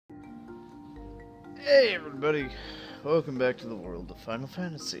Hey everybody, welcome back to the world of Final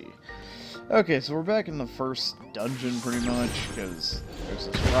Fantasy. Okay, so we're back in the first dungeon pretty much, because there's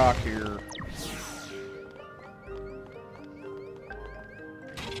this rock here.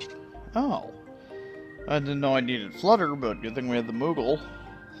 Oh, I didn't know I needed Flutter, but good thing we had the Moogle.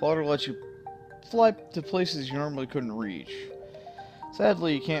 Flutter lets you fly to places you normally couldn't reach.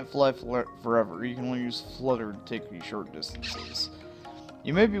 Sadly, you can't fly forever, you can only use Flutter to take you short distances.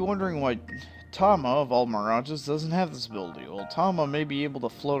 You may be wondering why Tama, of all Mirages, doesn't have this ability. Well, Tama may be able to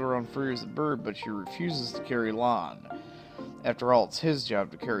float around free as a bird, but she refuses to carry Lan. After all, it's his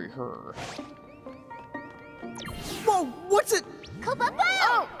job to carry her. Whoa, what's it?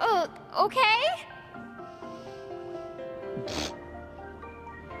 Oh, okay?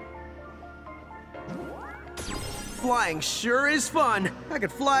 Flying sure is fun. I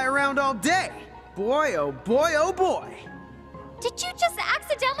could fly around all day. Boy, oh boy, oh boy. Did you just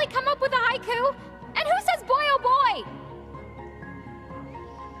accidentally come up with a haiku? And who says boy oh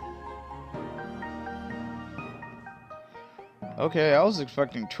boy? Okay, I was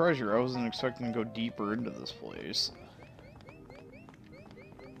expecting treasure. I wasn't expecting to go deeper into this place.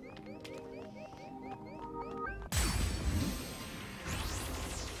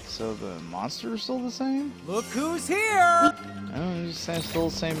 So the monster is still the same? Look who's here! Oh, it's still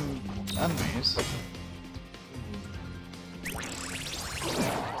the same enemies.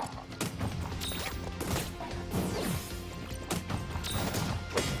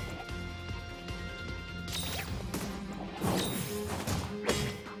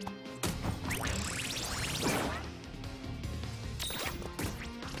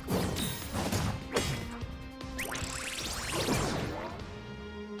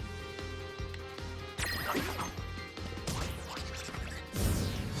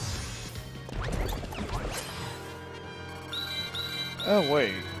 Oh,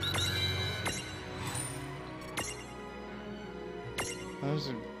 wait. Those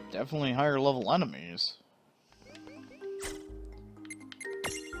are definitely higher level enemies.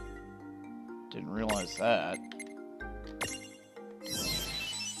 Didn't realize that.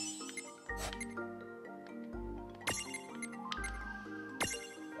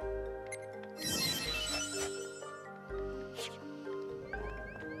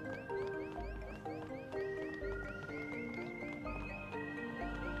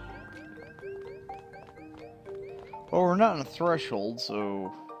 Well, we're not in a threshold,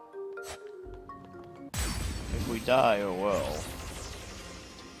 so if we die, oh well.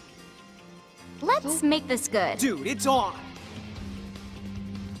 Let's make this good. Dude, it's on!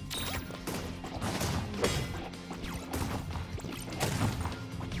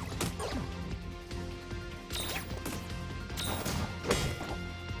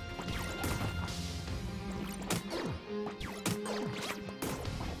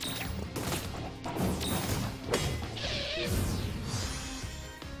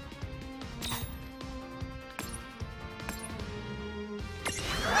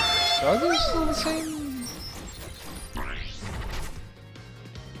 Are they still the same?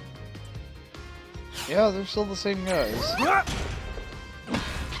 Yeah, they're still the same guys.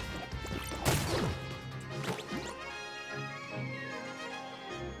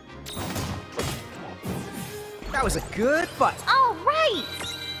 That was a good fight. All right!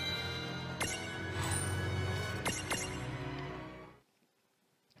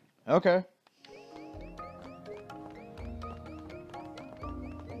 Okay.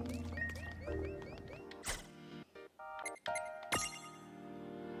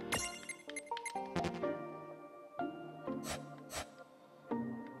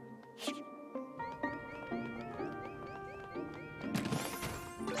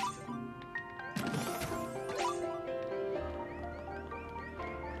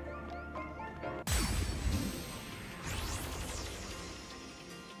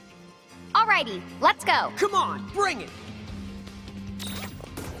 Alrighty, let's go. Come on, bring it!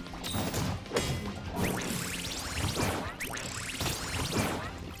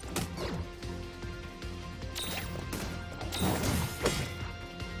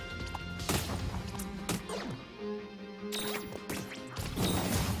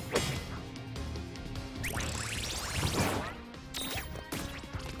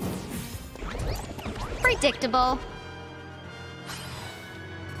 Predictable.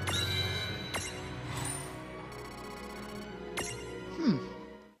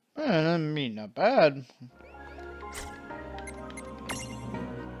 I mean, not bad.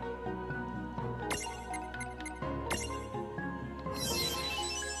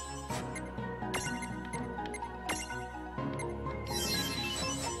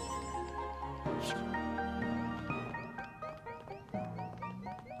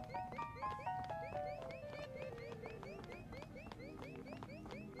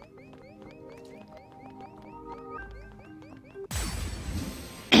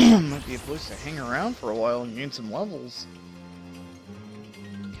 Might be a place to hang around for a while and gain some levels.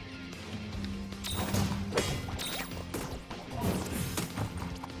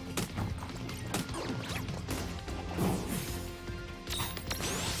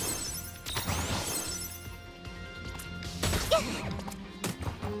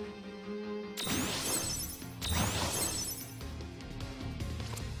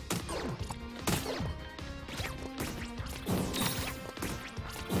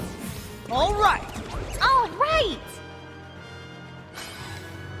 All right. All right!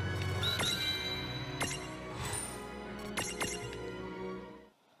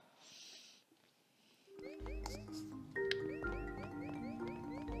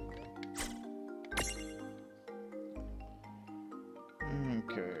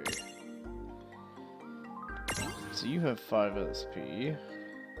 Okay. So you have 5 SP.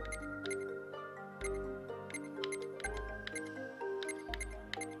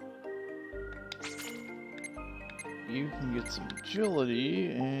 You can get some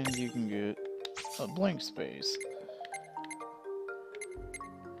agility, and you can get a blank space.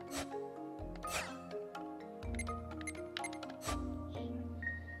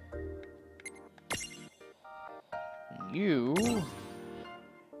 And you...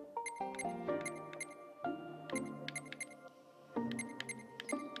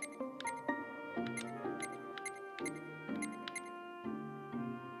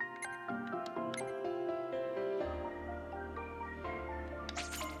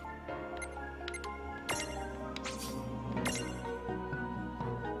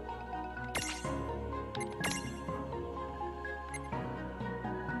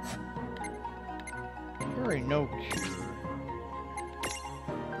 There ain't no cure.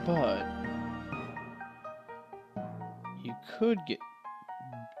 But... you could get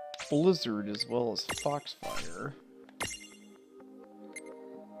Blizzard as well as Foxfire.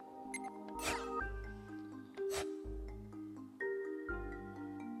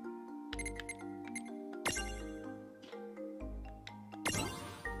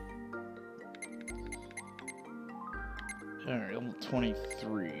 Alright, level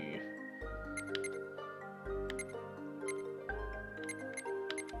 23.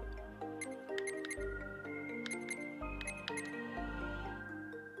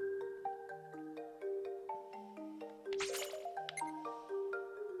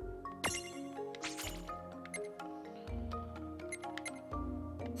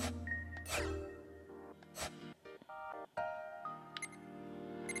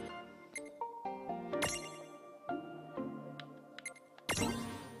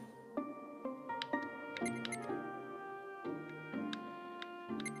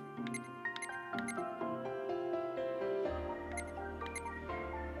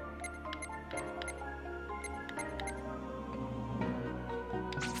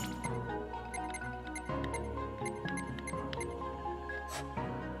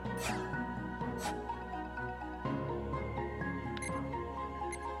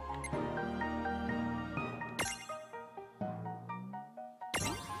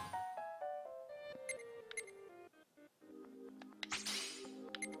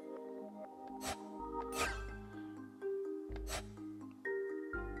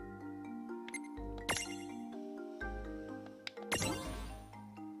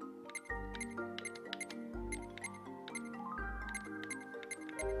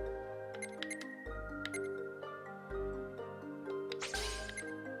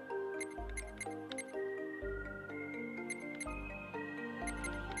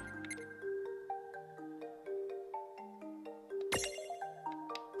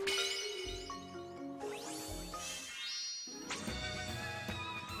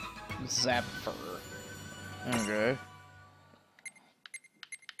 Zapper. Okay.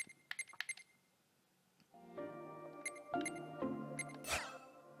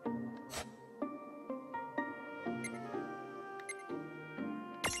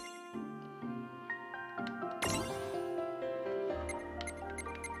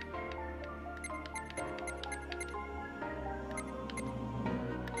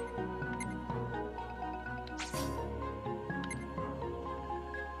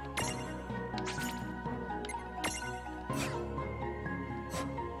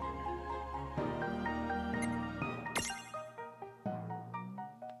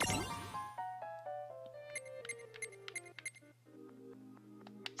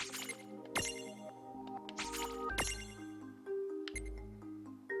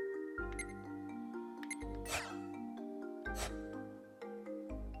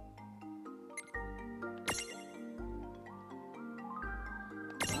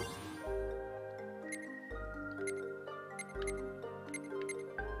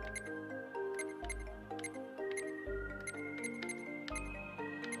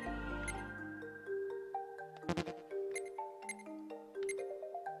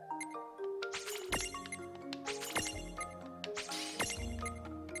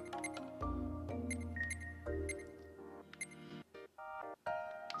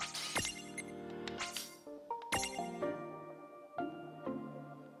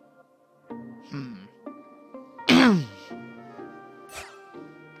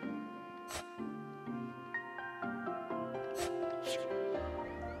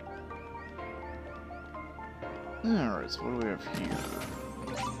 Alright, so what do we have here?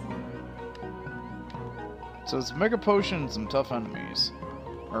 So it's Mega Potion and some tough enemies.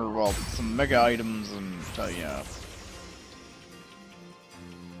 Or, well, some Mega items and, yeah.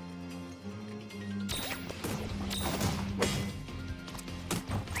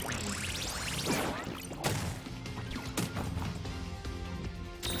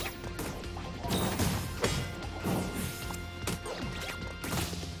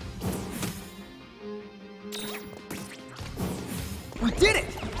 We did it!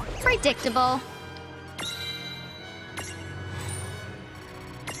 Predictable.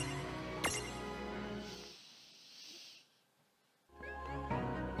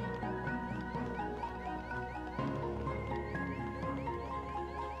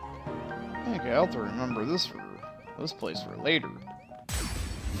 Okay, I'll have to remember this place for later.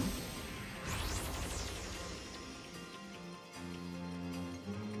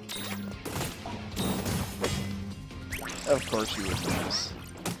 Of course you would miss.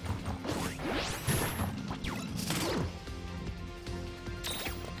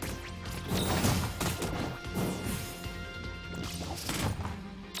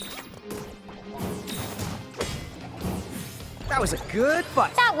 That was a good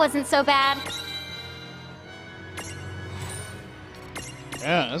fight. That wasn't so bad.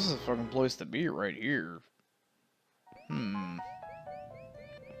 Yeah, this is a fucking place to be right here.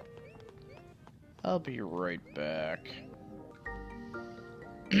 I'll be right back.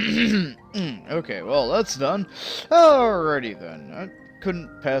 Okay, well, that's done. Alrighty then. I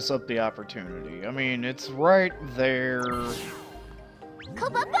couldn't pass up the opportunity. I mean, it's right there.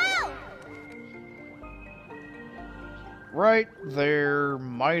 Kaboom! Right there.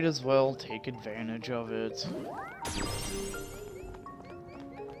 Might as well take advantage of it.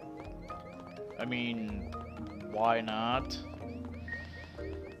 I mean, why not?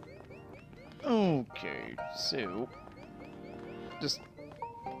 Okay, so just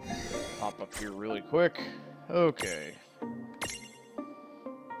pop up here really quick. Okay.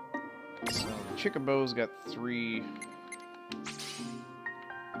 So Chickabo's got 3.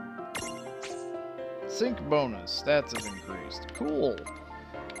 Sync bonus, stats have increased. Cool.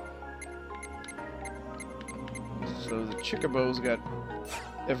 So the Chickabo's got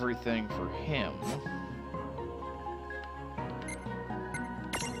everything for him.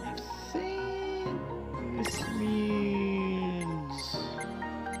 I think this means...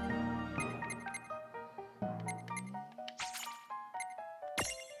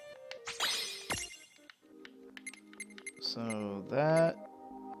 So that,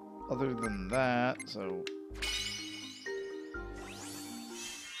 other than that, so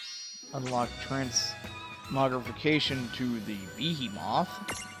unlock transmogrification to the Behemoth.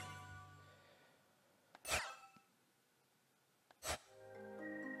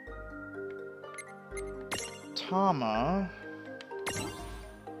 Tama.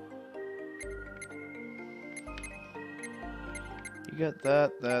 You got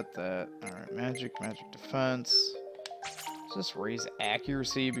that. Alright, magic defense. Does this raise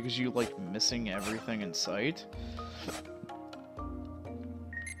accuracy because you like missing everything in sight?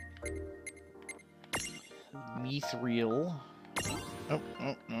 Mithril. Oh,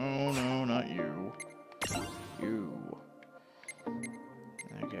 no, not you. You.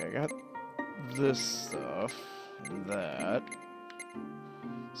 Okay, I got this stuff. That.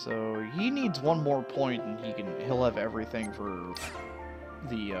 So he needs one more point and he'll have everything for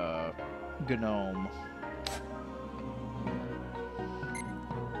the gnome.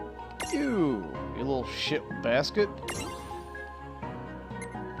 You little shit basket.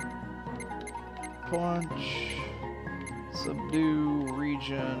 Punch. Subdue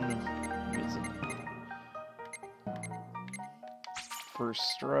region. Gets a first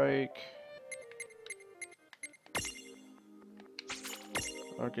strike.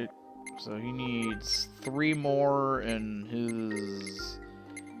 Okay, so he needs 3 more and his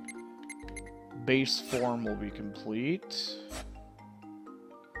base form will be complete.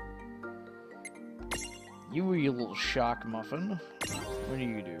 You little shock muffin. What do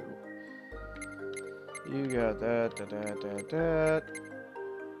you do? You got that.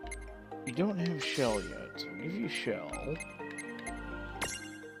 You don't have shell yet, so I'll give you shell.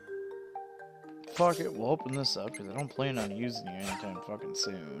 Fuck it, we'll open this up, because I don't plan on using you anytime fucking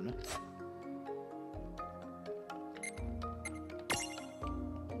soon.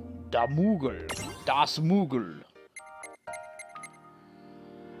 Das Moogle.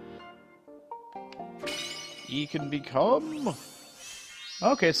 He can become...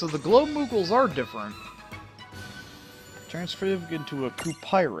 Okay, so the glow Moogles are different. Transfer him into a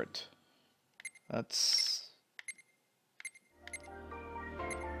Kupirate. That's...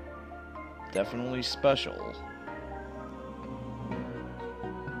 definitely special.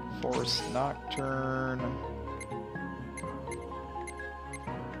 Forest Nocturne.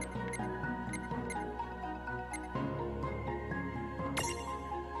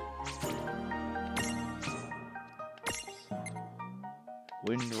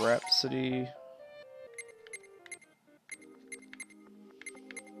 Wind Rhapsody.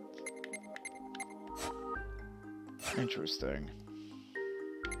 Interesting.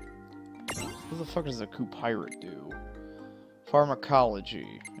 What the fuck does a coup pirate do?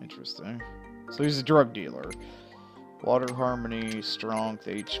 Pharmacology. Interesting. So he's a drug dealer. Water Harmony, Strength,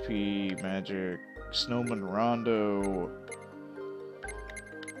 HP, Magic, Snowman Rondo,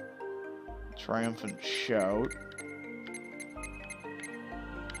 Triumphant Shout.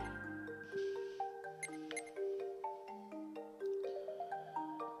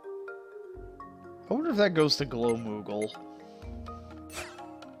 I wonder if that goes to Glow Moogle.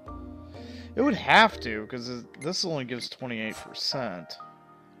 It would have to, because this only gives 28%.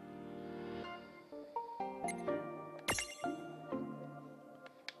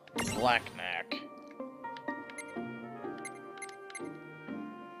 Blackneck.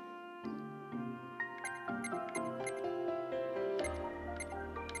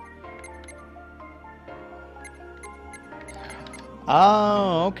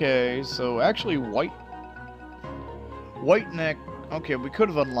 Oh, okay. So actually, White Neck. Okay, we could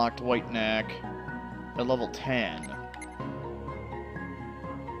have unlocked White Neck at level 10.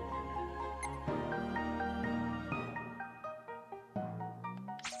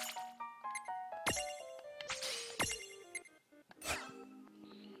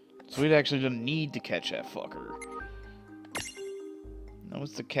 So we'd actually didn't need to catch that fucker. Now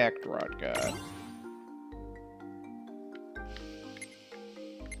what's the Cactrot got?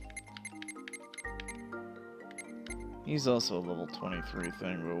 He's also a level 23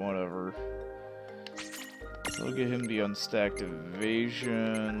 thing, but whatever. We'll get him the unstacked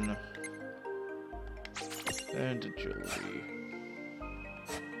evasion and agility.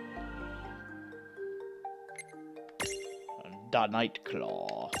 And the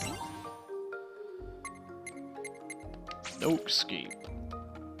Nightclaw. No escape.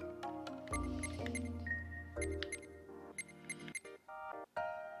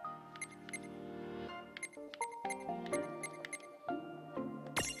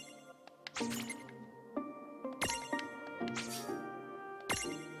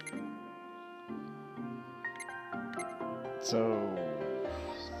 So,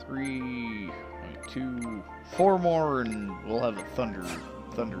 3, 2, 4 more, and we'll have a Thunder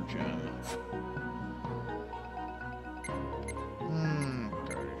Gem.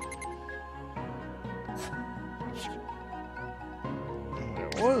 Okay.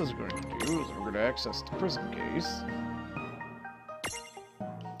 What I was going to do is we're going to access the prison case.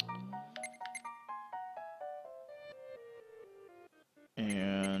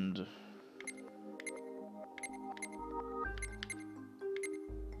 And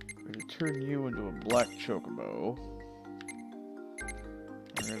we're going to turn you into a black chocobo.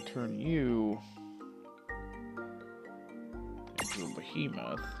 We're going to turn you into a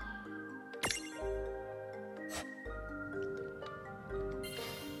behemoth.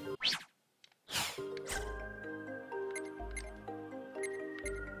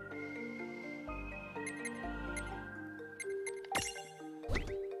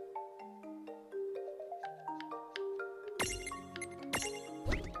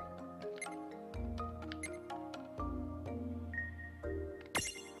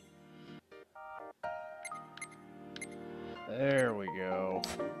 There we go.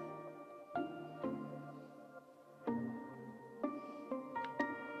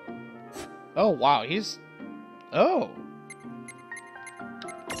 Oh, wow, he's... Oh!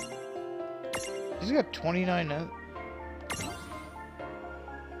 He's got 29...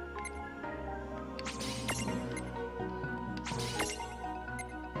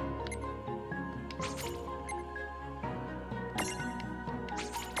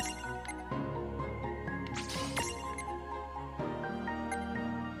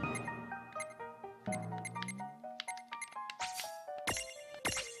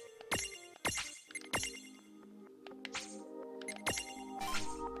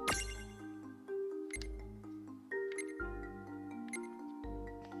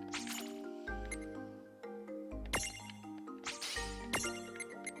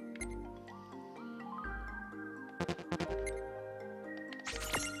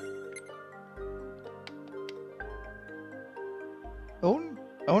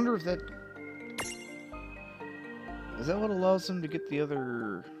 I wonder if that... Is that what allows him to get the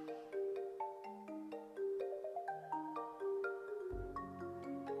other...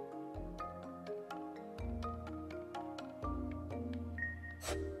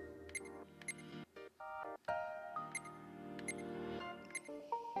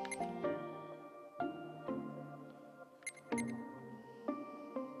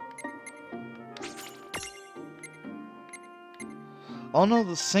 Oh no,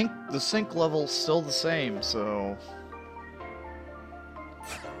 the sync level's still the same, so...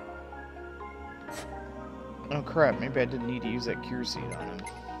 Oh crap, maybe I didn't need to use that cure seed on him.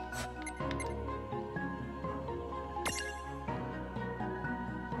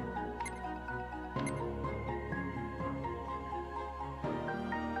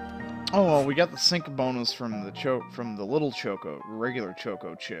 Oh well, we got the sync bonus from the little Choco, regular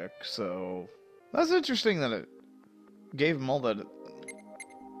Choco chick, so... That's interesting that it gave him all that...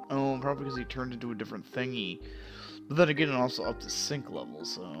 Oh, probably because he turned into a different thingy. But then again, it also upped his sync level,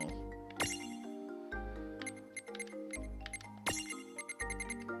 so...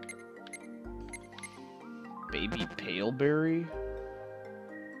 Baby Paleberry?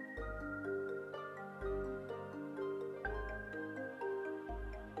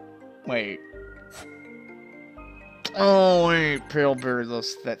 Wait. Oh, wait, Paleberry,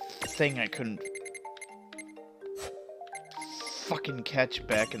 that thing I couldn't fucking catch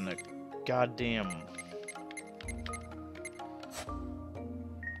back in the goddamn...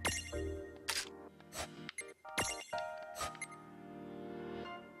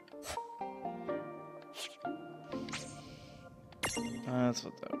 That's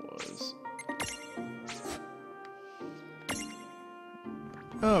what that was.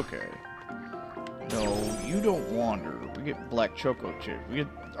 Okay. No, you don't wander. We get Black Choco Chick. We get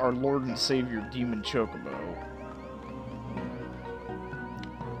our Lord and Savior Demon Chocobo.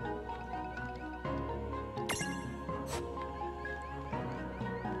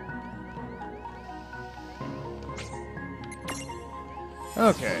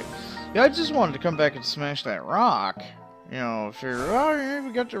 Okay. Yeah, I just wanted to come back and smash that rock. You know, figure, oh yeah,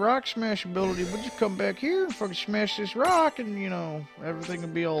 we got the rock smash ability, we'll just come back here and fucking smash this rock and, you know, everything will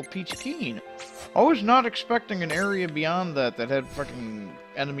be all peachy keen. I was not expecting an area beyond that that had fucking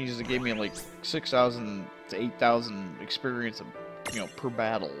enemies that gave me like 6,000 to 8,000 experience, of, you know, per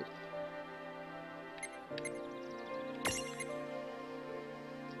battle.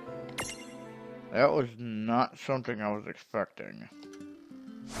 That was not something I was expecting.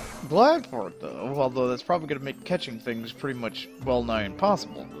 Glad for it, though, although that's probably going to make catching things pretty much well-nigh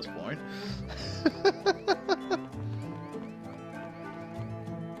impossible at this point.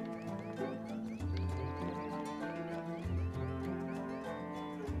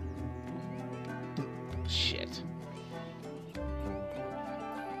 Shit.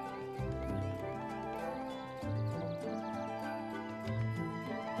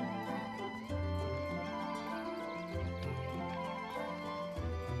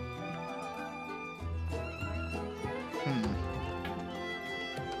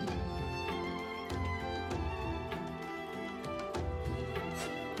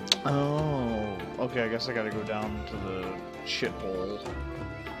 Oh, okay, I guess I gotta go down to the shithole.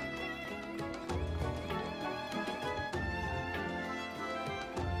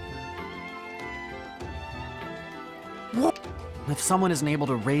 If someone isn't able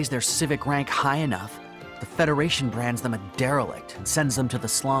to raise their civic rank high enough, the Federation brands them a derelict and sends them to the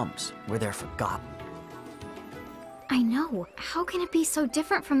slums, where they're forgotten. I know. How can it be so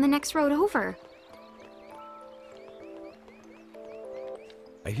different from the next road over?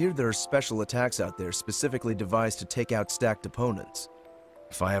 I hear there are special attacks out there specifically devised to take out stacked opponents.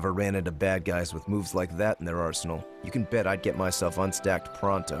 If I ever ran into bad guys with moves like that in their arsenal, you can bet I'd get myself unstacked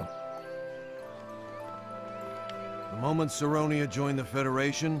pronto. The moment Saronia joined the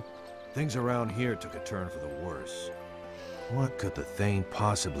Federation, things around here took a turn for the worse. What could the Thane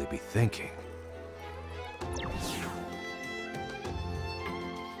possibly be thinking?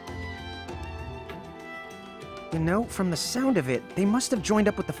 You know, from the sound of it, they must have joined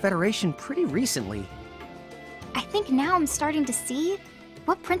up with the Federation pretty recently. I think now I'm starting to see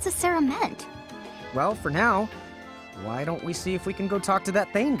what Princess Sarah meant. Well, for now, why don't we see if we can go talk to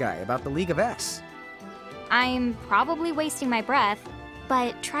that Thane guy about the League of S? I'm probably wasting my breath,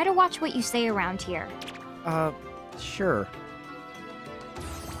 but try to watch what you say around here. Sure.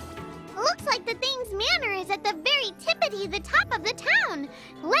 Looks like the Thane's manor is at the very tippity the top of the town.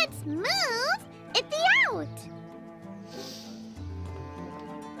 Let's move it out.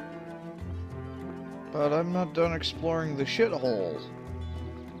 But I'm not done exploring the shithole.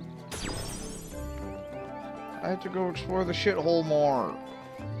 I have to go explore the shithole more.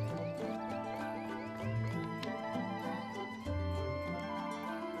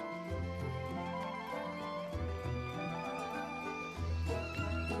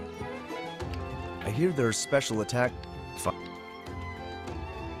 I hear there are special attack...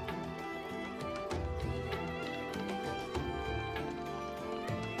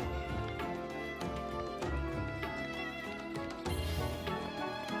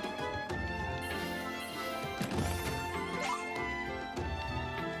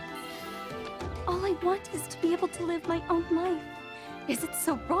 All I want is to be able to live my own life. Is it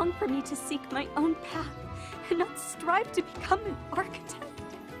so wrong for me to seek my own path and not strive to become an architect?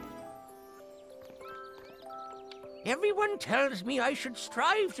 Everyone tells me I should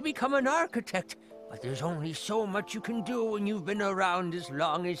strive to become an architect, but there's only so much you can do when you've been around as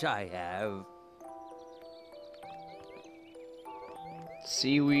long as I have.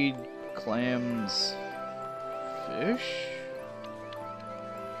 Seaweed, clams, fish?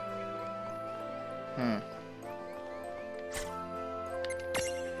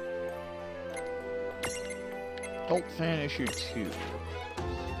 Adult Fan Issue 2.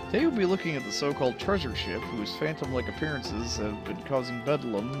 Today we'll be looking at the so-called treasure ship, whose phantom-like appearances have been causing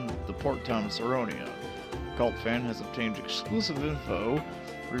bedlam in the port town of Saronia. Cult Fan has obtained exclusive info,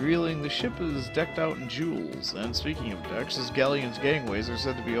 revealing the ship is decked out in jewels, and speaking of decks, his galleon's gangways are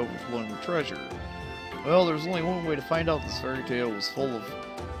said to be overflowing with treasure. Well, there's only one way to find out this fairy tale was full of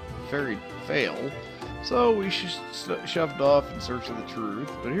fairy fail, so we shoved off in search of the truth.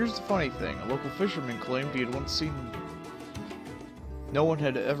 But here's the funny thing, a local fisherman claimed he had once seen... No one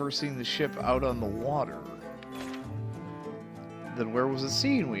had ever seen the ship out on the water. Then where was it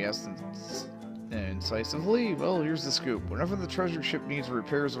seen, we asked incisively. Well, here's the scoop. Whenever the treasure ship needs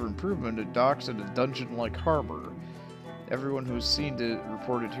repairs or improvement, it docks at a dungeon-like harbor. Everyone who's seen it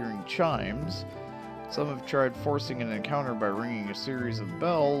reported hearing chimes. Some have tried forcing an encounter by ringing a series of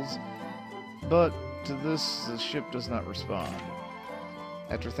bells, but to this, the ship does not respond.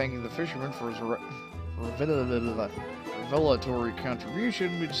 After thanking the fisherman for his revelatory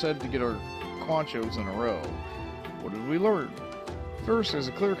contribution, we decided to get our quanchos in a row. What did we learn? First, there's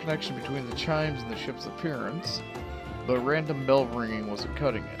a clear connection between the chimes and the ship's appearance, but random bell ringing wasn't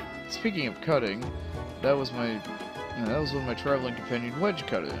cutting it. Speaking of cutting, that was when my traveling companion Wedge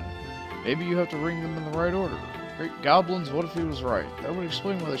cut in. Maybe you have to ring them in the right order. Great goblins, what if he was right? That would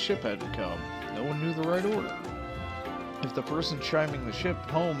explain why the ship had to come. No one knew the right order. If the person chiming the ship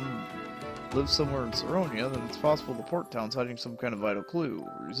home lives somewhere in Saronia, then it's possible the port town's hiding some kind of vital clue.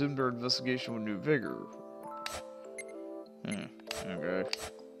 We resumed our investigation with new vigor. Okay.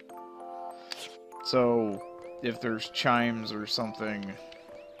 So, if there's chimes or something...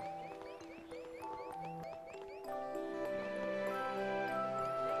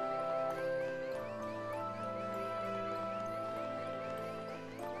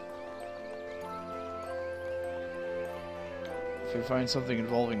 If we find something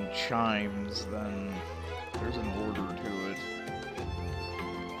involving chimes, then there's an order to it.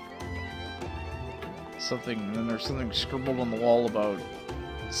 And then there's something scribbled on the wall about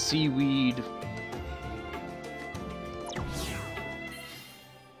seaweed.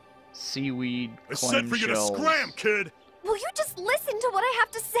 Seaweed, I clam said for you to shells. scram, kid! Will you just listen to what I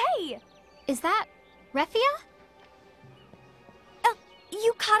have to say? Is that Refia?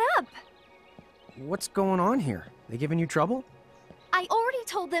 You caught up. What's going on here? They giving you trouble? I already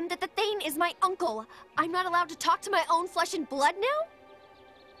told them that the Thane is my uncle. I'm not allowed to talk to my own flesh and blood now?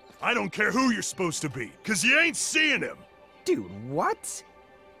 I don't care who you're supposed to be, 'cause you ain't seeing him! Dude, what?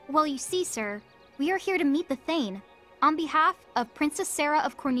 Well, you see, sir, we are here to meet the Thane, on behalf of Princess Sarah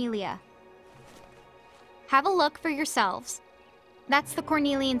of Cornelia. Have a look for yourselves. That's the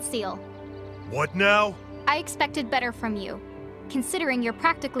Cornelian seal. What now? I expected better from you, considering you're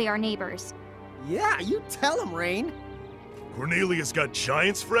practically our neighbors. Yeah, you tell him, Rain. Cornelia's got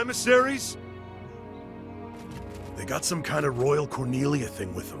giants for emissaries? They got some kind of Royal Cornelia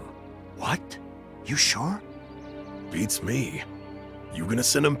thing with them. What? You sure? Beats me. You gonna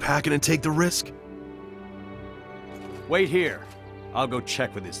send them packing and take the risk? Wait here. I'll go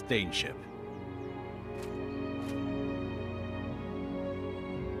check with his Thane ship.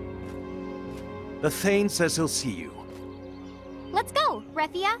 The Thane says he'll see you. Let's go,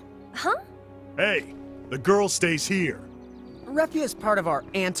 Refia. Huh? Hey, the girl stays here. Refia's part of our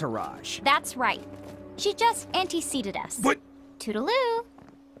entourage. That's right. She just anteceded us. What? Toodaloo.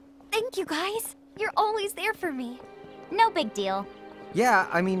 Thank you, guys. You're always there for me. No big deal. Yeah,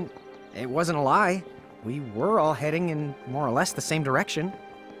 I mean, it wasn't a lie. We were all heading in more or less the same direction.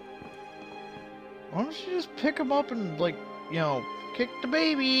 Why don't you just pick him up and, like, you know, kick the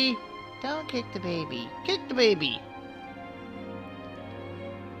baby? Don't kick the baby. Kick the baby.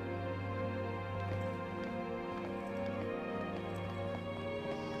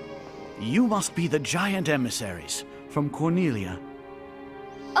 You must be the giant emissaries from Cornelia.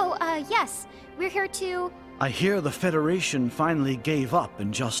 Oh, yes. We're here to... I hear the Federation finally gave up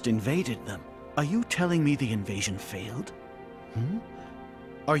and just invaded them. Are you telling me the invasion failed?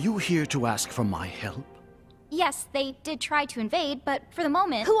 Are you here to ask for my help? Yes, they did try to invade, but for the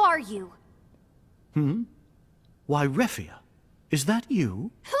moment... Who are you? Why, Refia, is that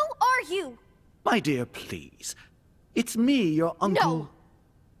you? Who are you? My dear, please. It's me, your uncle. No!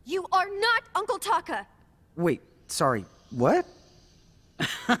 You are not Uncle Taka! Wait, sorry, what?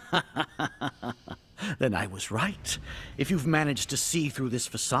 Then I was right. If you've managed to see through this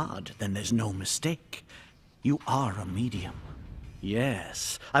facade, then there's no mistake. You are a medium.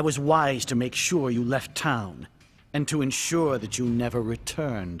 Yes, I was wise to make sure you left town, and to ensure that you never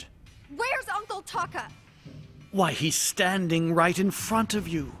returned. Where's Uncle Taka? Why, he's standing right in front of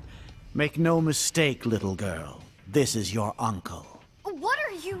you. Make no mistake, little girl. This is your uncle. What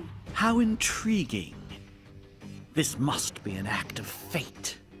are you... How intriguing. This must be an act of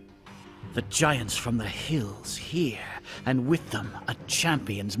fate. The giants from the hills here, and with them a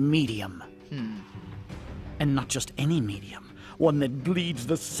champion's medium. And not just any medium, one that bleeds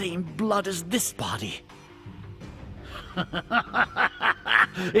the same blood as this body.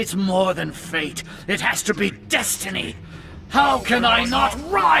 It's more than fate. It has to be destiny. How can I not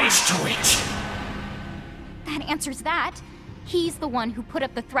rise to it? That answers that. He's the one who put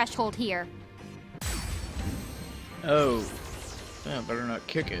up the threshold here. Oh. Yeah, better not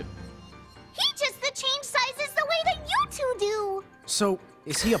kick it. He just changed sizes the way that you two do. So,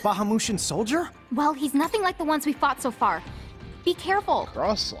 is he a Bahamutian soldier? Well, he's nothing like the ones we fought so far. Be careful.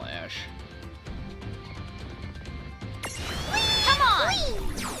 Cross slash. Come on!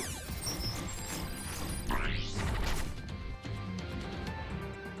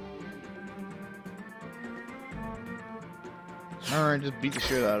 Alright, just beat the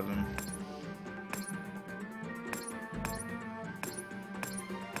shit out of him.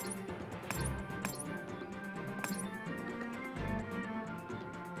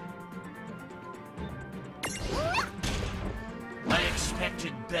 I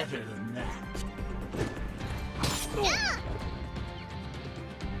expected better than that.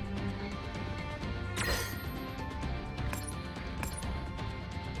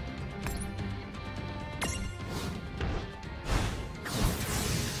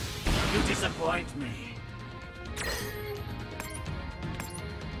 You disappoint me.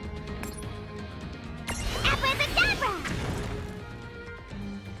 Abracadabra!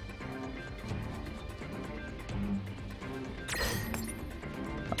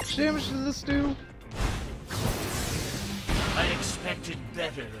 How much damage does this do? I expected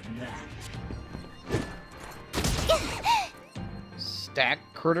better than that. Stack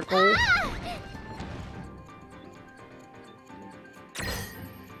critical?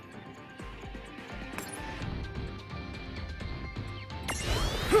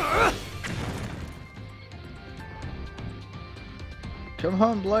 Come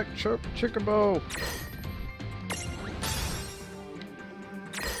on, Black Chickabow.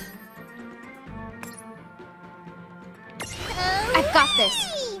 I've got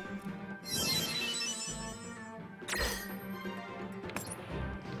this.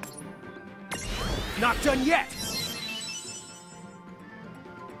 Not done yet!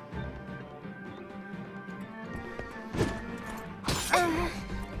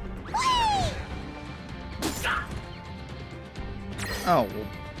 Oh, well,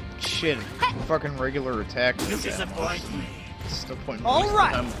 shit. Fucking regular attack. You disappoint me. What's the point? All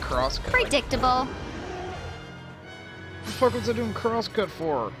right. I'm crosscut. Predictable. What the fuck was I doing crosscut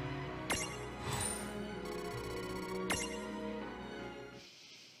for?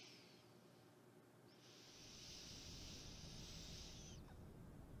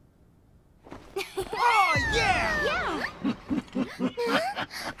 Oh, yeah!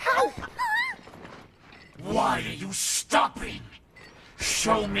 Why are you stopping?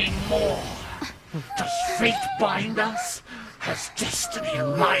 Show me more. Does fate bind us? Has destiny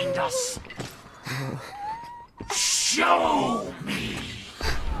aligned us? Show me!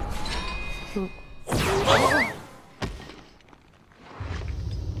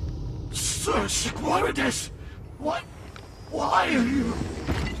 Sir Sigwarides! What? Why are you...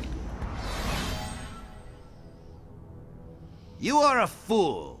 You are a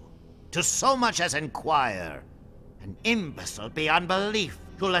fool to so much as inquire. An imbecile beyond belief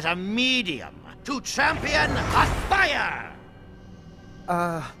to let a medium to champion a fire!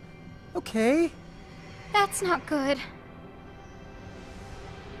 Okay. That's not good.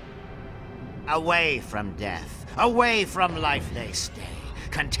 Away from death, away from life they stay.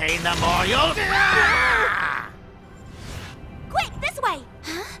 Contain them or you'll... Quick, this way!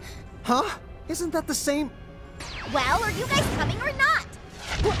 Huh? Isn't that the same... Well, are you guys coming or not?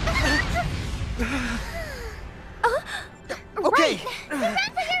 Okay. Right. Run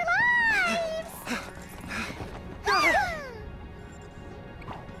for your lives!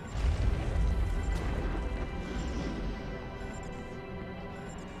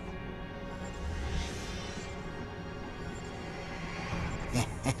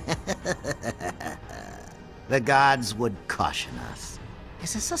 The gods would caution us.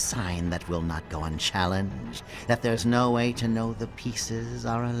 Is this a sign that will not go unchallenged? That there's no way to know the pieces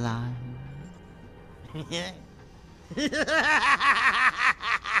are alive?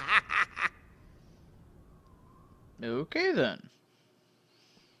 Okay then.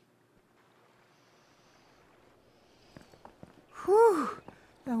 Whew,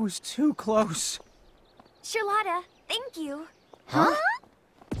 that was too close. Charlotta, thank you. Huh?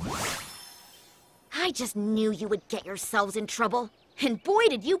 I just knew you would get yourselves in trouble. And boy,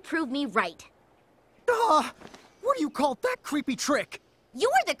 did you prove me right. What do you call that creepy trick? You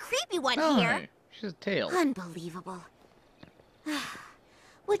were the creepy one here. She's a tail. Unbelievable.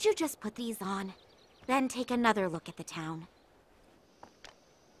 Would you just put these on? Then take another look at the town.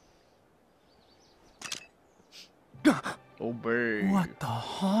 Obey. What the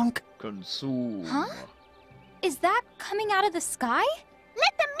honk? Consume. Huh? Is that coming out of the sky?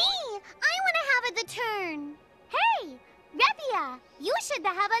 Let them me! I want to have the turn. Hey, Revia, you should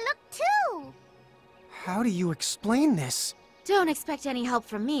have a look too. How do you explain this? Don't expect any help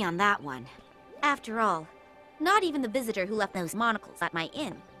from me on that one. After all, not even the visitor who left those monocles at my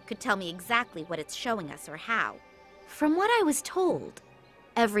inn could tell me exactly what it's showing us or how. From what I was told,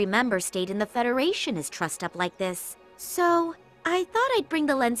 every member state in the Federation is trussed up like this. So, I thought I'd bring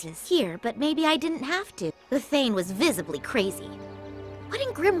the lenses here, but maybe I didn't have to. The Thane was visibly crazy. What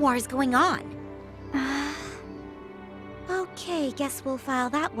in Grimoire is going on? Okay, guess we'll file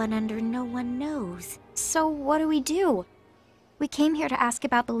that one under no one knows. So what do we do? We came here to ask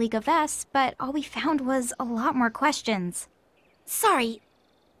about the League of S, but all we found was a lot more questions. Sorry,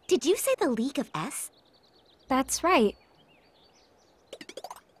 did you say the League of S? That's right.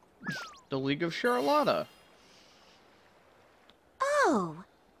 The League of Charlotta. Oh,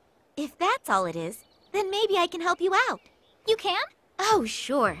 if that's all it is, then maybe I can help you out. You can? Oh,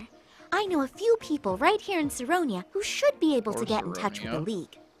 sure. I know a few people right here in Saronia who should be able to get in touch with the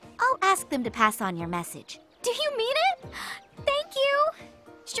League. I'll ask them to pass on your message. Do you mean it? Thank you!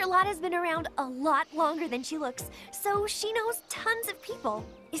 Charlotta's been around a lot longer than she looks, so she knows tons of people.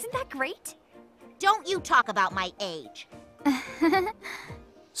 Isn't that great? Don't you talk about my age.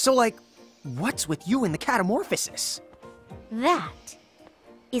 So, like, what's with you and the catamorphosis? That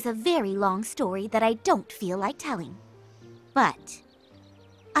is a very long story that I don't feel like telling. But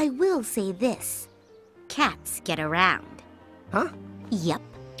I will say this. Cats get around. Huh? Yep.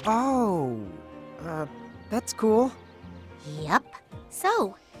 Oh, that's cool. Yep.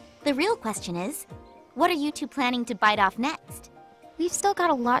 So, the real question is, what are you two planning to bite off next? We've still got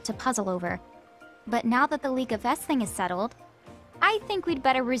a lot to puzzle over. But now that the League of S thing is settled, I think we'd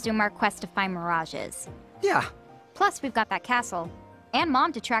better resume our quest to find mirages. Yeah. Plus, we've got that castle. And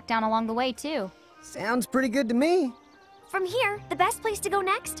Mom to track down along the way, too. Sounds pretty good to me. From here, the best place to go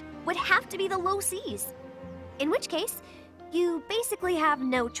next would have to be the low seas. In which case, you basically have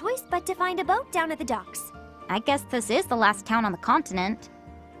no choice but to find a boat down at the docks. I guess this is the last town on the continent.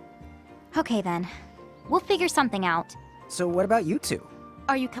 Okay then, we'll figure something out. So what about you two?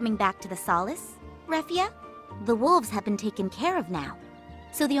 Are you coming back to the Solace, Refia? The wolves have been taken care of now,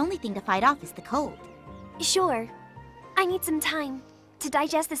 so the only thing to fight off is the cold. Sure. I need some time to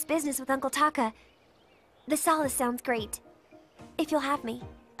digest this business with Uncle Taka. The Solace sounds great. If you'll have me.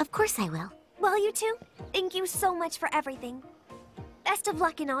 Of course I will. Well, you two, thank you so much for everything. Best of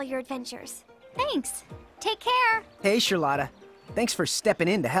luck in all your adventures. Thanks. Take care. Hey, Charlotta. Thanks for stepping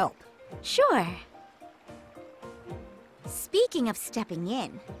in to help. Sure. Speaking of stepping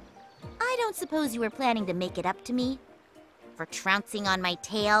in, I don't suppose you were planning to make it up to me? For trouncing on my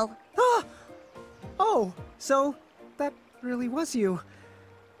tail? Oh, so that really was you.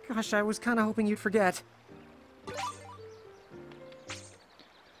 Gosh, I was kind of hoping you'd forget.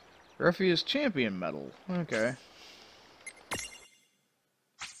 Refia's champion medal. Okay.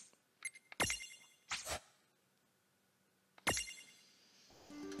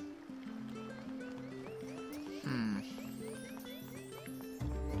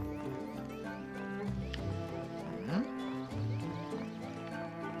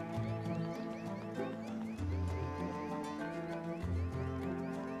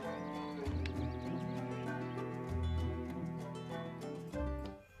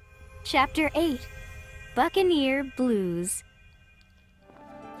 Chapter 8, Buccaneer Blues.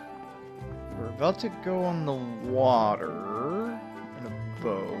 We're about to go on the water in a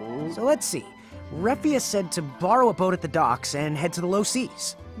boat. So let's see. Refia said to borrow a boat at the docks and head to the low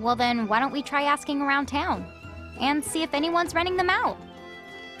seas. Well then, why don't we try asking around town? And see if anyone's renting them out.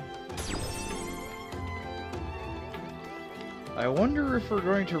 I wonder if we're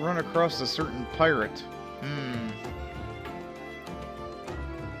going to run across a certain pirate.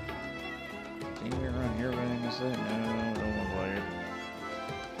 Anywhere around here, anything you say? No, don't look like it.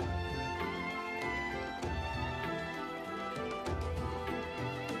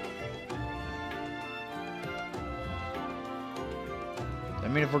 I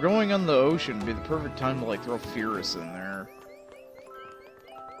mean, if we're going on the ocean, it'd be the perfect time to, like, throw Fyrus in there.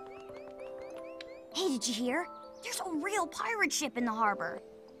 Hey, did you hear? There's a real pirate ship in the harbor.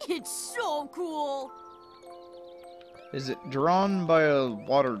 It's so cool. Is it drawn by a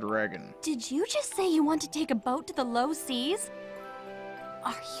water dragon? Did you just say you want to take a boat to the low seas?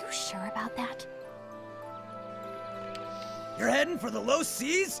 Are you sure about that? You're heading for the low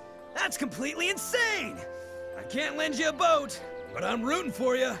seas? That's completely insane! I can't lend you a boat, but I'm rooting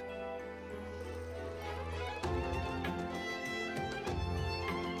for you.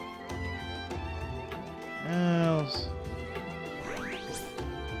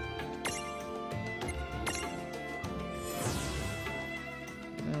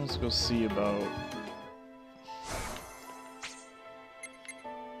 Let's go see about...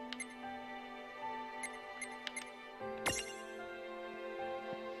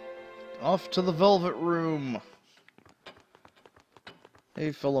 Off to the Velvet Room!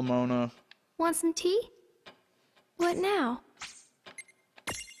 Hey, Philomona. Want some tea? What now?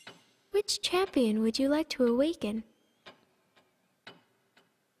 Which champion would you like to awaken?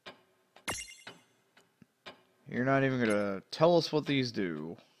 You're not even gonna tell us what these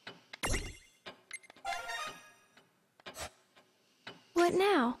do. What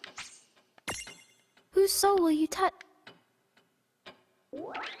now? Whose soul will you touch?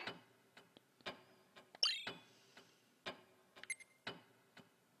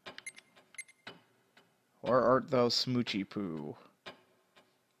 Or art thou Smoochy Poo?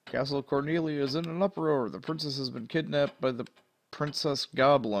 Castle Cornelia is in an uproar. The princess has been kidnapped by the Princess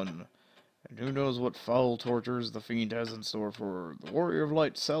Goblin. And who knows what foul tortures the fiend has in store for her. The Warrior of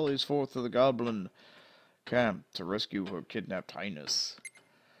Light sallies forth to the Goblin camp to rescue her kidnapped highness.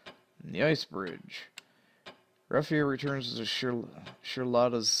 In the Ice Bridge, Raphia returns to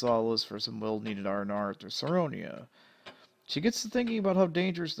Charlotta's solace for some well-needed R&R to Saronia. She gets to thinking about how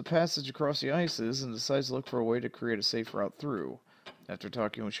dangerous the passage across the ice is and decides to look for a way to create a safe route through. After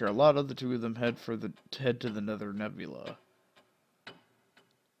talking with Charlotta, the two of them head to the Nether Nebula.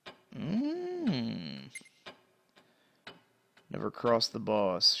 Never crossed the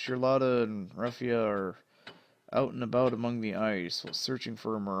boss. Charlotta and Raphia are out and about among the ice while searching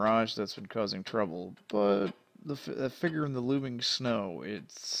for a mirage that's been causing trouble. But the figure in the looming snow,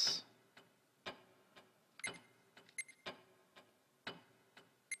 it's...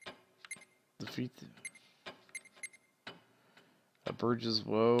 Defeat a Bridge's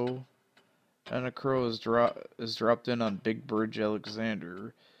woe. And a crow is dropped in on Big Bridge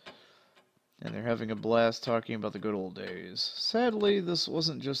Alexander. And they're having a blast talking about the good old days. Sadly, this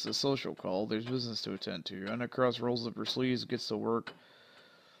wasn't just a social call. There's business to attend to. Anna Cross rolls up her sleeves, gets to work,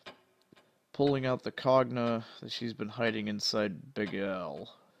 pulling out the Cogna that she's been hiding inside Big Al.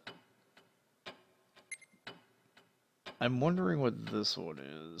 I'm wondering what this one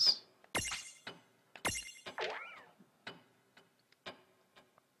is.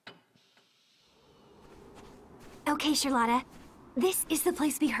 Okay, Charlotta. This is the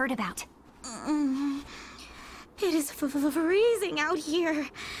place we heard about. It is freezing out here.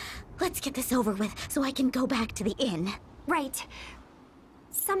 Let's get this over with so I can go back to the inn. Right.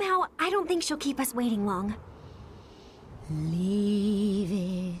 Somehow, I don't think she'll keep us waiting long. Leave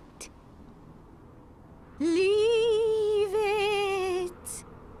it. Leave it.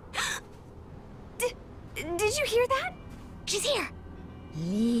 Did you hear that? She's here.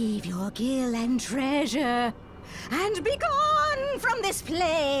 Leave your gil and treasure and be gone from this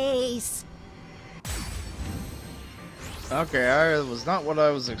place. Okay, that was not what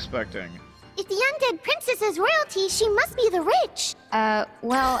I was expecting. If the undead princess is royalty, she must be the rich.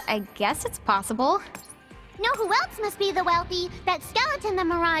 Well, I guess it's possible. Know who else must be the wealthy? That skeleton the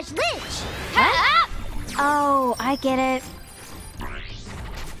Mirage Lich. Huh? Oh, I get it.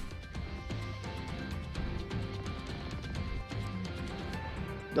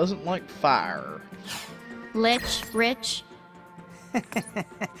 Doesn't like fire. Lich, rich.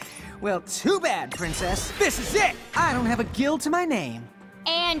 Well, too bad, princess. This is it. I don't have a guild to my name.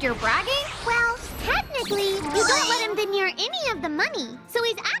 And you're bragging? Well, technically, you don't let him veneer any of the money, so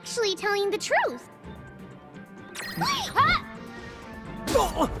he's actually telling the truth.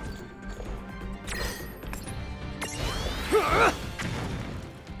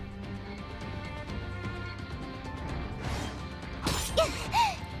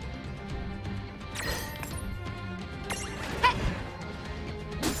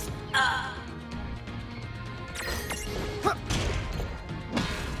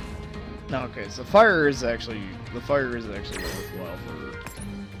 Okay, so the fire is actually worthwhile for.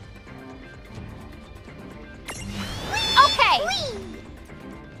 Okay.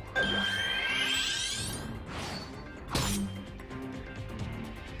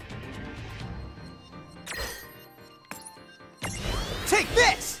 Take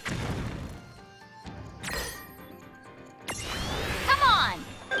this! Come on.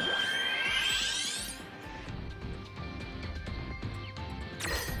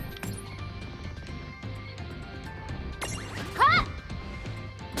 Cut.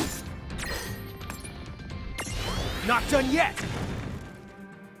 Not done yet!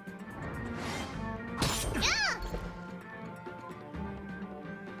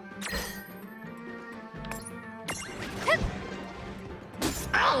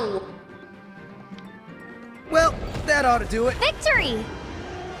 Ow! Well, that ought to do it. Victory!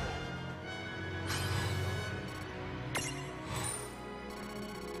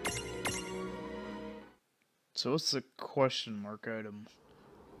 So what's the question mark item?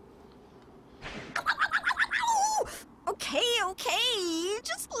 Okay,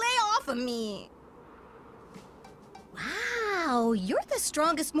 just lay off of me. Wow, you're the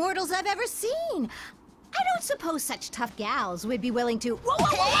strongest mortals I've ever seen. I don't suppose such tough gals would be willing to... Whoa, whoa,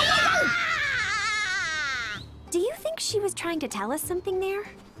 whoa, whoa, whoa! Do you think she was trying to tell us something there?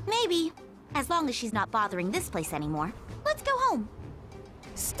 Maybe. As long as she's not bothering this place anymore. Let's go home.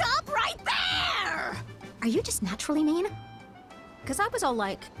 Stop right there! Are you just naturally mean? Because I was all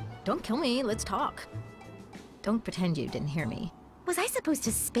like, don't kill me, let's talk. Don't pretend you didn't hear me. Was I supposed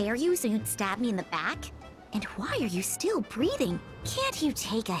to spare you so you'd stab me in the back? And why are you still breathing? Can't you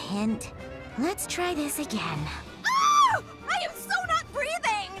take a hint? Let's try this again. Oh! I am so not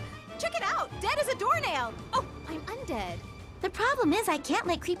breathing! Check it out, dead as a doornail. Oh, I'm undead. The problem is I can't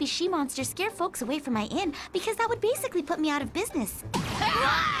let creepy she-monsters scare folks away from my inn because that would basically put me out of business.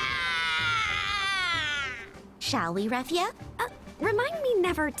 Shall we, Refia? Remind me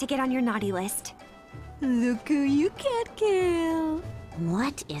never to get on your naughty list. Look who you can't kill.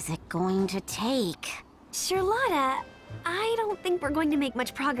 What is it going to take? Charlotta, I don't think we're going to make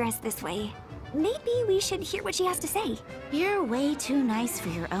much progress this way. Maybe we should hear what she has to say. You're way too nice for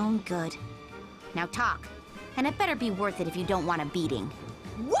your own good. Now talk. And it better be worth it if you don't want a beating.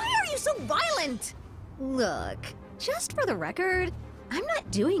 Why are you so violent? Look, just for the record, I'm not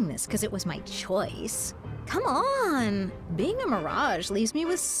doing this because it was my choice. Come on, being a mirage leaves me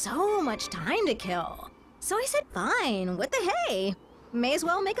with so much time to kill. So I said fine, what the hey? May as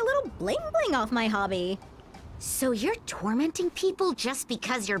well make a little bling-bling off my hobby. So you're tormenting people just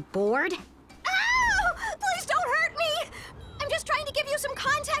because you're bored? Ow! Please don't hurt me! I'm just trying to give you some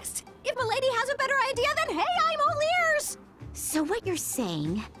context. If Milady has a better idea, then hey, I'm all ears! So what you're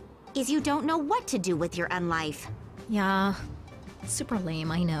saying is you don't know what to do with your unlife. Yeah, super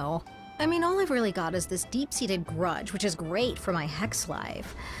lame, I know. I mean, all I've really got is this deep-seated grudge, which is great for my hex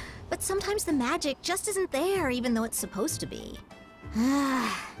life. But sometimes the magic just isn't there, even though it's supposed to be.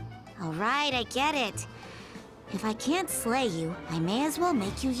 All right, I get it. If I can't slay you, I may as well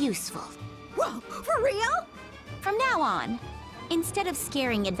make you useful. Whoa, for real? From now on, instead of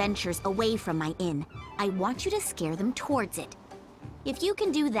scaring adventurers away from my inn, I want you to scare them towards it. If you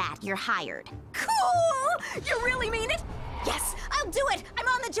can do that, you're hired. Cool! You really mean it? Yes, I'll do it! I'm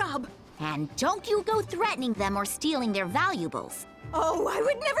on the job! And don't you go threatening them or stealing their valuables. Oh, I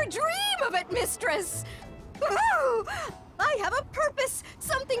would never dream of it, mistress! Oh, I have a purpose,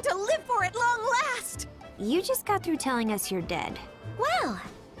 something to live for at long last! You just got through telling us you're dead. Well,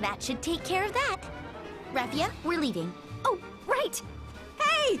 that should take care of that. Refia, we're leaving. Oh, right!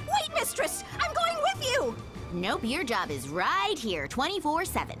 Hey, wait, mistress! I'm going with you! Nope, your job is right here,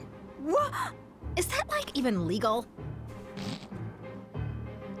 24/7. What? Is that, like, even legal?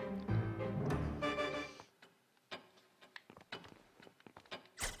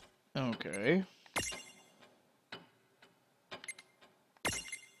 Okay.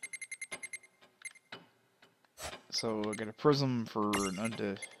 So I got a prism for an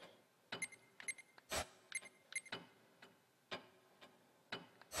undead.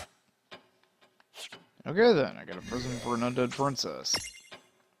 Okay then, I got a prism for an undead princess.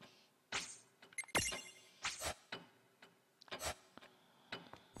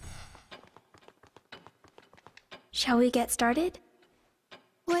 Shall we get started?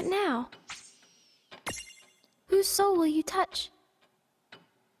 What now? Whose soul will you touch?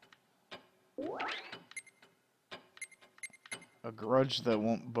 A grudge that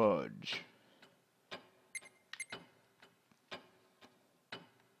won't budge.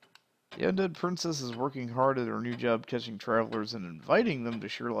 The undead princess is working hard at her new job catching travelers and inviting them to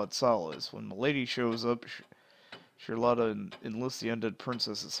Charlotte Solace. When Milady shows up, Charlotta enlists the undead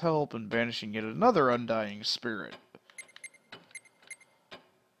princess's help in banishing yet another undying spirit.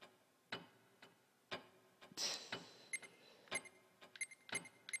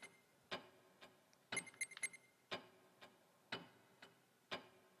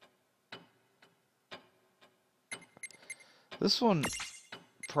 This one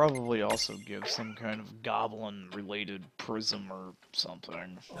probably also gives some kind of goblin-related prism or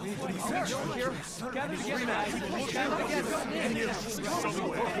something.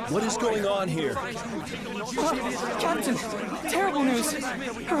 What is going on here? Captain, terrible news.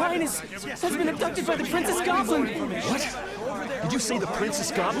 Her Highness has been abducted by the Princess Goblin. What? Did you say the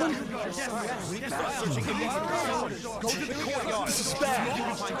Princess Goblin? This is bad.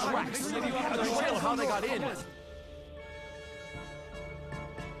 How they got in.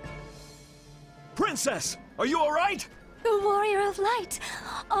 Princess, are you all right? The Warrior of Light.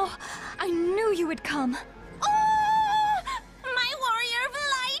 Oh, I knew you would come. Oh, my Warrior of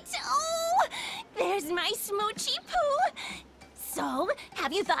Light. Oh, there's my Smoochy Poo. So,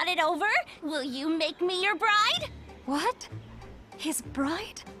 have you thought it over? Will you make me your bride? What? His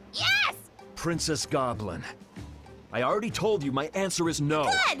bride? Yes! Princess Goblin. I already told you my answer is no.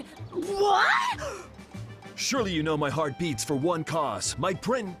 Good! What? Surely you know my heart beats for one cause. My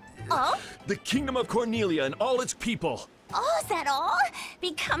Oh? The Kingdom of Cornelia and all its people. Oh, is that all?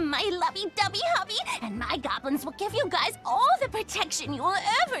 Become my lovey-dovey hubby, and my goblins will give you guys all the protection you will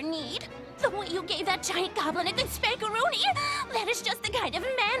ever need. The way you gave that giant goblin a good spankaroonie, that is just the kind of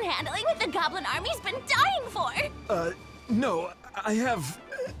manhandling the goblin army's been dying for. No, I have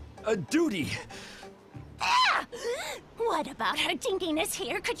a duty. Ah! What about her dinkiness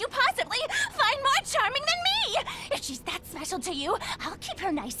here could you possibly find more charming than me? If she's that special to you, I'll keep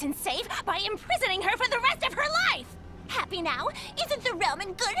her nice and safe by imprisoning her for the rest of her life. Happy now? Isn't the realm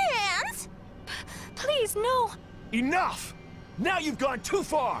in good hands? Please, no. Enough! Now you've gone too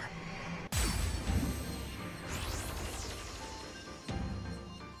far!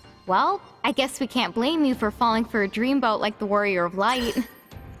 Well, I guess we can't blame you for falling for a dreamboat like the Warrior of Light.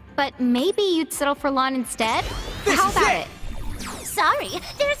 But maybe you'd settle for Lon instead? How about it? Sorry,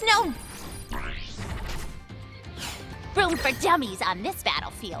 there's no room for dummies on this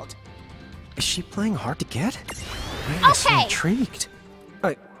battlefield. Is she playing hard to get? I'm so intrigued.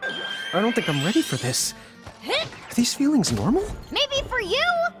 I don't think I'm ready for this. Are these feelings normal? Maybe for you?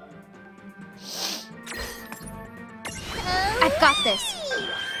 I've got this.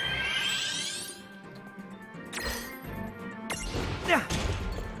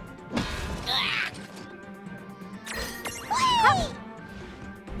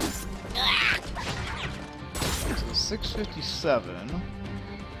 So 657.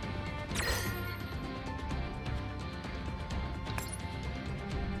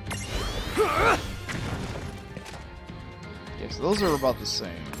 Okay, so those are about the same.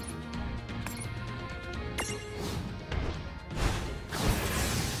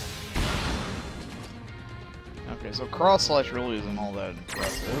 Okay, so cross slash really isn't all that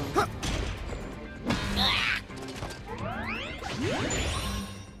impressive.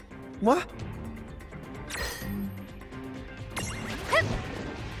 What?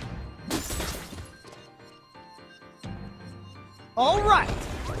 All right.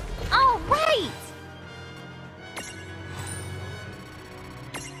 All right.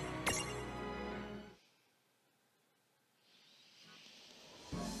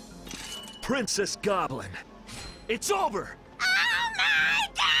 Princess Goblin, it's over!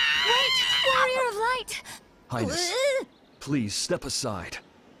 Wait, Warrior of Light. Highness, please step aside.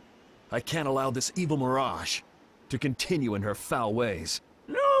 I can't allow this evil mirage to continue in her foul ways.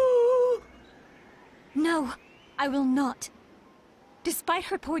 No, I will not. Despite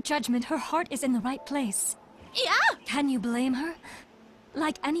her poor judgment, her heart is in the right place. Yeah? Can you blame her?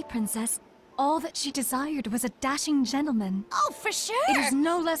 Like any princess, all that she desired was a dashing gentleman. Oh, for sure! It is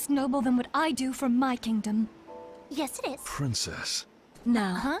no less noble than what I do for my kingdom. Yes, it is. Princess.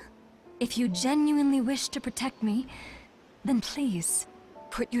 Now, if you genuinely wish to protect me, then please,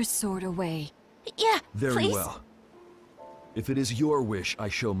 put your sword away. Yeah, Very please. well. If it is your wish I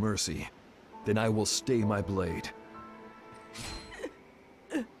show mercy, then I will stay my blade.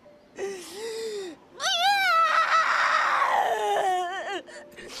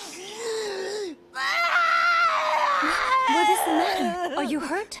 What is the matter? Are you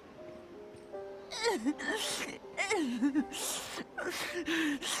hurt? After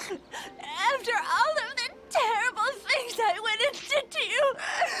all of the terrible things I went and did to you,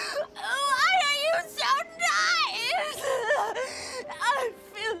 why are you so nice? I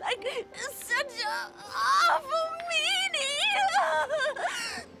feel like such an awful meanie.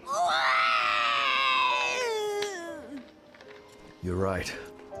 You're right.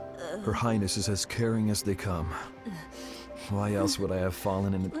 Her Highness is as caring as they come. Why else would I have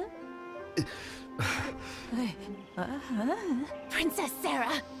fallen in... Princess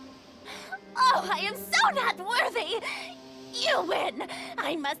Sarah! Oh, I am so not worthy! You win!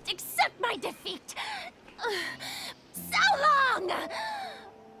 I must accept my defeat! So long!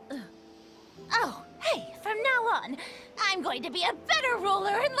 Oh, hey, from now on, I'm going to be a better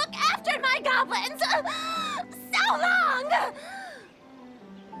ruler and look after my goblins! So long!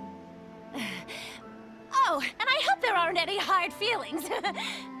 Oh, and I hope there aren't any hard feelings.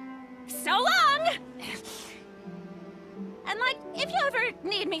 So long! And like, if you ever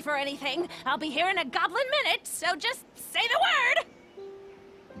need me for anything, I'll be here in a goblin minute, so just say the word!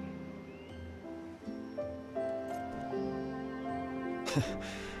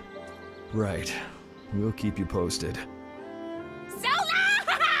 Right. We'll keep you posted. So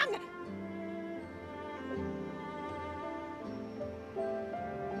long!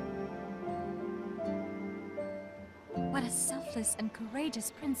 What a selfless and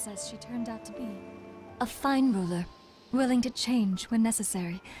courageous princess she turned out to be. A fine ruler, willing to change when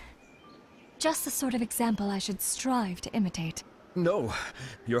necessary. Just the sort of example I should strive to imitate. No,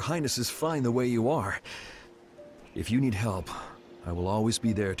 Your Highness is fine the way you are. If you need help, I will always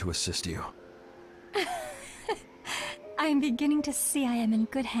be there to assist you. I am beginning to see I am in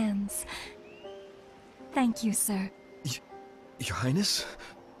good hands. Thank you, sir. Your Highness?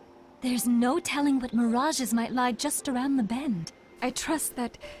 There's no telling what mirages might lie just around the bend. I trust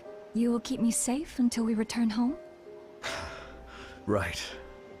that you will keep me safe until we return home? Right.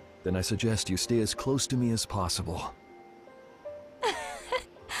 Then I suggest you stay as close to me as possible.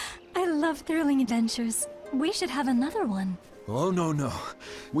 I love thrilling adventures. We should have another one. Oh, no.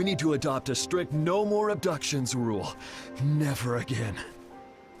 We need to adopt a strict no more abductions rule. Never again.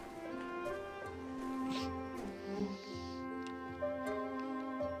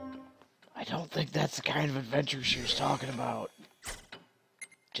 I don't think that's the kind of adventure she was talking about.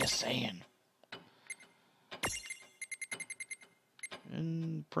 Just saying.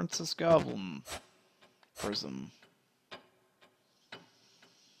 And Princess Goblin Prism.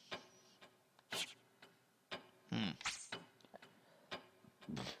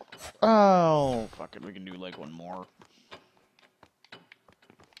 Oh, fuck it. We can do like one more.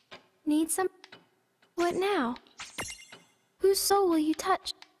 Need some? What now? Whose soul will you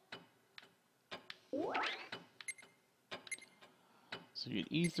touch? So you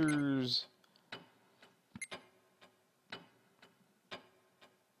get ethers.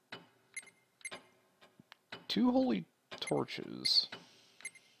 Two holy torches.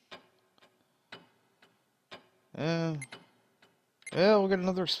 Yeah, we'll get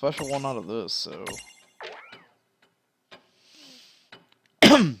another special one out of this, so...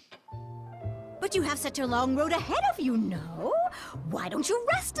 But you have such a long road ahead of you, no? Why don't you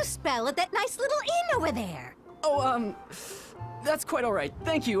rest a spell at that nice little inn over there? Oh, that's quite all right.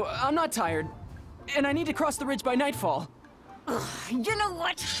 Thank you. I'm not tired. And I need to cross the ridge by nightfall. Ugh, you know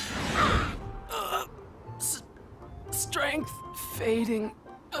what? Strength fading.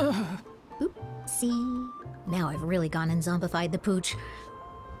 Oopsie. Now I've really gone and zombified the pooch.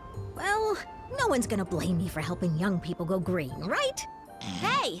 Well, no one's gonna blame me for helping young people go green, right?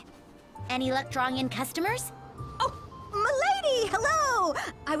 Hey! Any luck drawing in customers? Oh, milady, hello!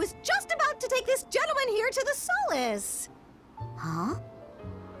 I was just about to take this gentleman here to the Solace. Huh?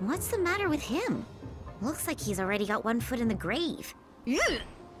 What's the matter with him? Looks like he's already got one foot in the grave.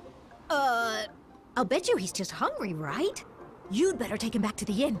 I'll bet you he's just hungry, right? You'd better take him back to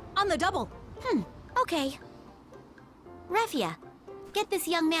the inn, on the double. Okay. Raphia, get this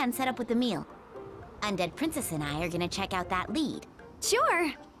young man set up with the meal. Undead Princess and I are gonna check out that lead.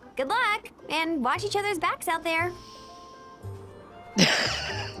 Sure. Good luck, and watch each other's backs out there.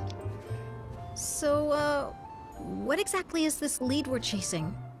 So, what exactly is this lead we're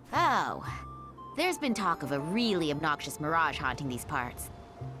chasing? Oh, there's been talk of a really obnoxious mirage haunting these parts.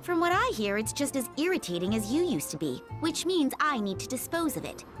 From what I hear, it's just as irritating as you used to be, which means I need to dispose of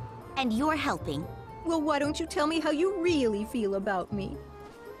it. And you're helping. Well, why don't you tell me how you really feel about me?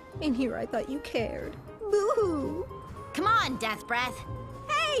 In here I thought you cared. Boo-hoo! Come on, Death Breath.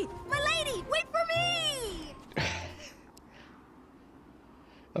 Hey, my lady, wait for me!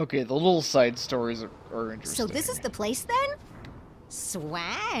 Okay, the little side stories are interesting. So this is the place then?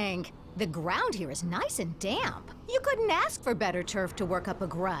 Swank! The ground here is nice and damp. You couldn't ask for better turf to work up a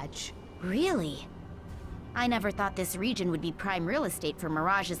grudge. Really? I never thought this region would be prime real estate for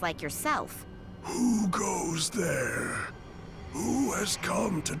mirages like yourself. Who goes there? Who has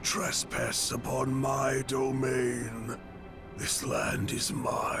come to trespass upon my domain? This land is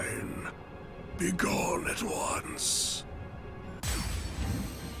mine. Begone at once.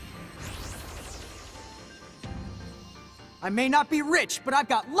 I may not be rich, but I've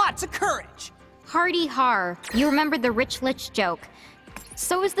got lots of courage. Hardy har. You remember the rich lich joke.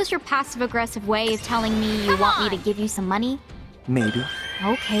 So is this your passive-aggressive way of telling me you want me to give you some money? Maybe.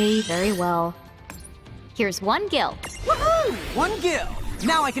 Okay, very well. Here's 1 gil. Woohoo! 1 gil.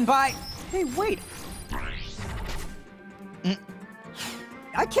 Now I can buy... Hey, wait.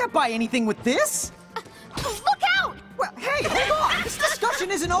 I can't buy anything with this. Look out! Well, hey, hold on. This discussion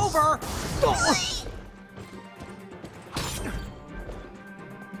isn't over.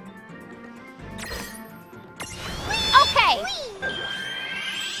 Okay.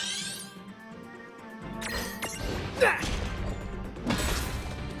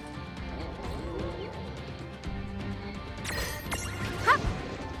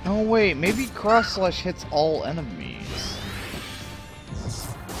 Oh wait, maybe cross slash hits all enemies.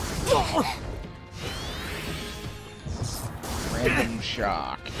 Random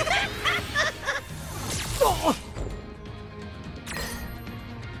shock.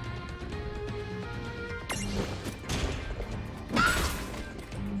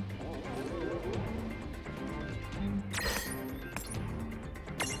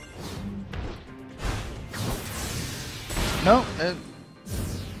 Nope, it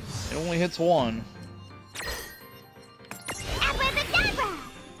only hits 1.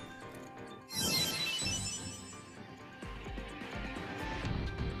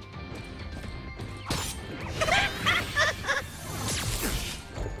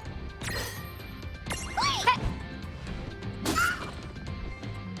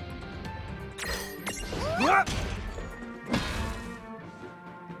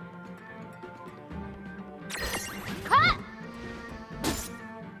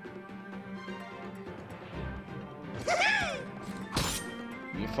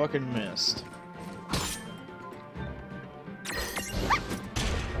 You fucking missed.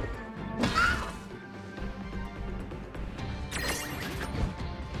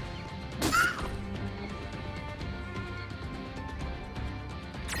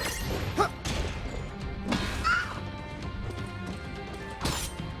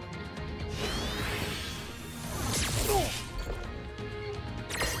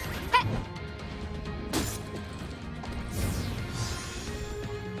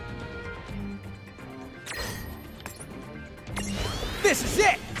 This is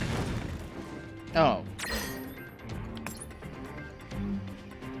it! Oh.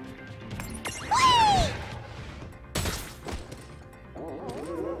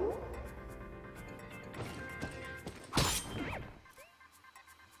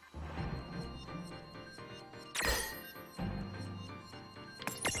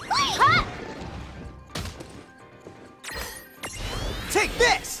 Take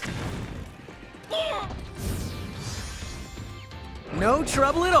this! No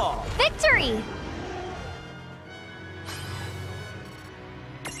trouble at all. Victory!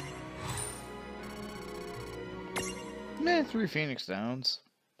 Meh, 3 Phoenix Downs.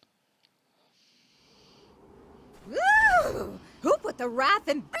 Ooh, who put the wrath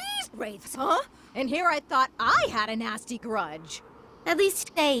in these wraiths, huh? And here I thought I had a nasty grudge. At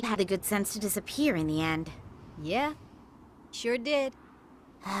least they had the good sense to disappear in the end. Yeah, sure did.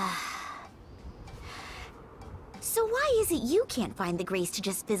 So why is it you can't find the grace to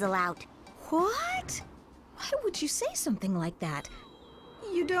just fizzle out? What? Why would you say something like that?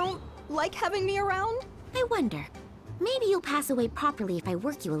 You don't like having me around? I wonder. Maybe you'll pass away properly if I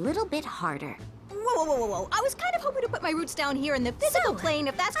work you a little bit harder. Whoa. I was kind of hoping to put my roots down here in the physical plane,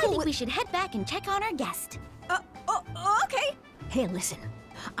 if that's cool. I think we should head back and check on our guest. Okay. Hey, listen.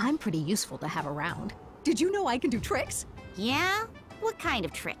 I'm pretty useful to have around. Did you know I can do tricks? Yeah? What kind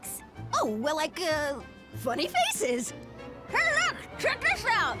of tricks? Oh, well, like, funny faces. Hey, look! Check this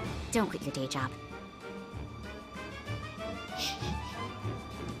out! Don't quit your day job.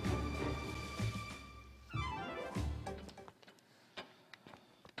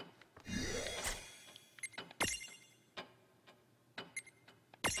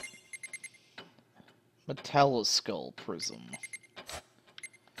 Metalliskull Prism.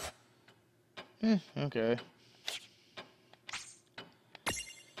 Okay.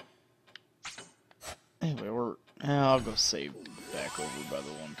 Anyway, I'll go save back over by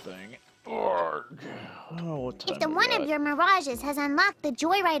the one thing. Oh, what time If the we one got? of your mirages has unlocked the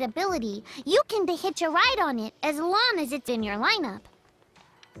Joyride ability, you can hitch a ride on it as long as it's in your lineup.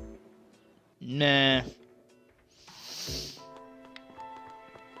 Nah.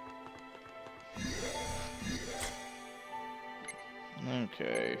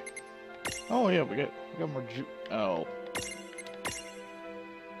 Okay. Oh yeah, we got more oh.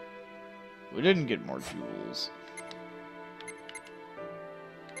 We didn't get more jewels.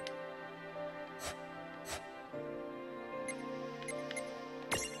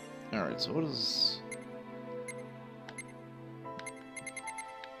 So what is...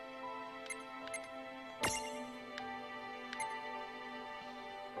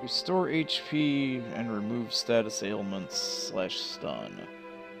 Restore HP and remove status ailments / stun.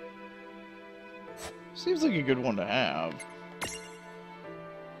 Seems like a good one to have.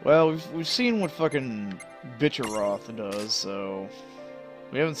 Well, we've seen what fucking Bitcheroth does, so...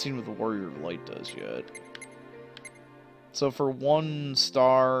 We haven't seen what the Warrior of Light does yet. So for 1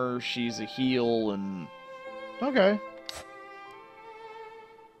 star, she's a heal, and... Okay.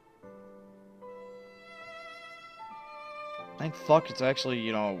 Thank fuck it's actually,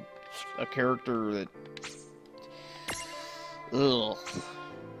 you know, a character that... Ugh.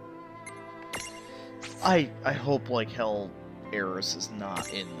 I hope, like hell, Eris is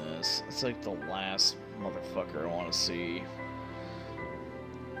not in this. It's like the last motherfucker I want to see.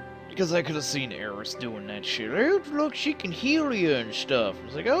 Because I could have seen Eris doing that shit. Hey, look, she can heal you and stuff.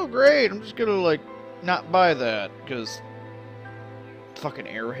 It's like, oh great, I'm just gonna, like, not buy that. Because... Fucking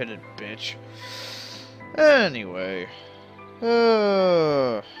airheaded bitch. Anyway...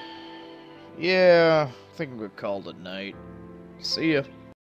 yeah, I think I'm gonna call it a night. See ya.